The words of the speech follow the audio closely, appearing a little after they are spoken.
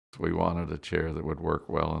We wanted a chair that would work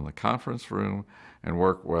well in the conference room and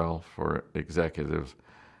work well for executives,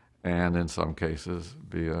 and in some cases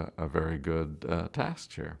be a very good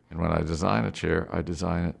task chair. And when I design a chair, I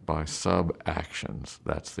design it by sub-actions.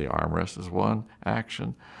 That's the armrest is one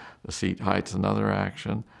action, the seat height's another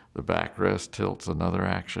action, the backrest tilt's another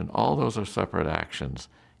action. All those are separate actions.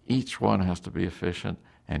 Each one has to be efficient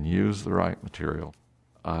and use the right material.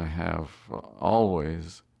 I have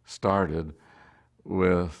always started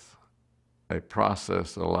with a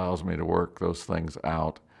process that allows me to work those things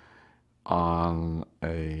out on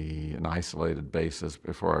an isolated basis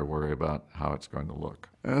before I worry about how it's going to look.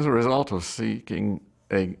 As a result of seeking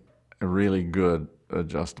a really good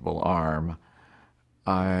adjustable arm,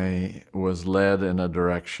 I was led in a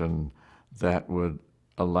direction that would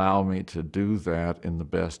allow me to do that in the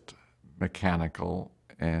best mechanical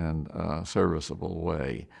and serviceable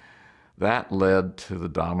way. That led to the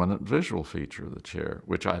dominant visual feature of the chair,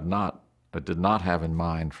 which I did not have in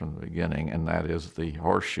mind from the beginning, and that is the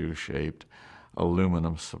horseshoe-shaped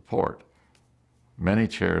aluminum support. Many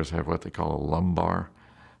chairs have what they call a lumbar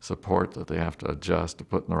support that they have to adjust to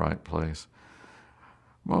put in the right place.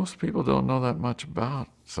 Most people don't know that much about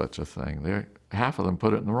such a thing. Half of them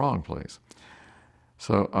put it in the wrong place.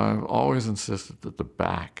 So I've always insisted that the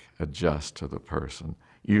back adjust to the person.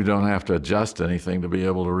 You don't have to adjust anything to be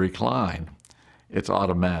able to recline. It's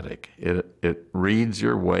automatic. It reads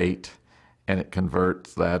your weight and it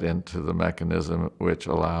converts that into the mechanism which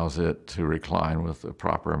allows it to recline with the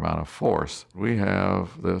proper amount of force. We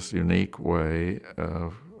have this unique way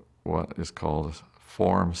of what is called a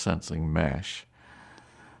form sensing mesh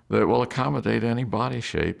that will accommodate any body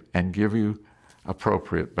shape and give you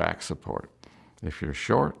appropriate back support. If you're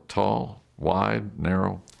short, tall, wide,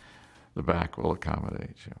 narrow, the back will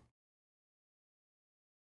accommodate you.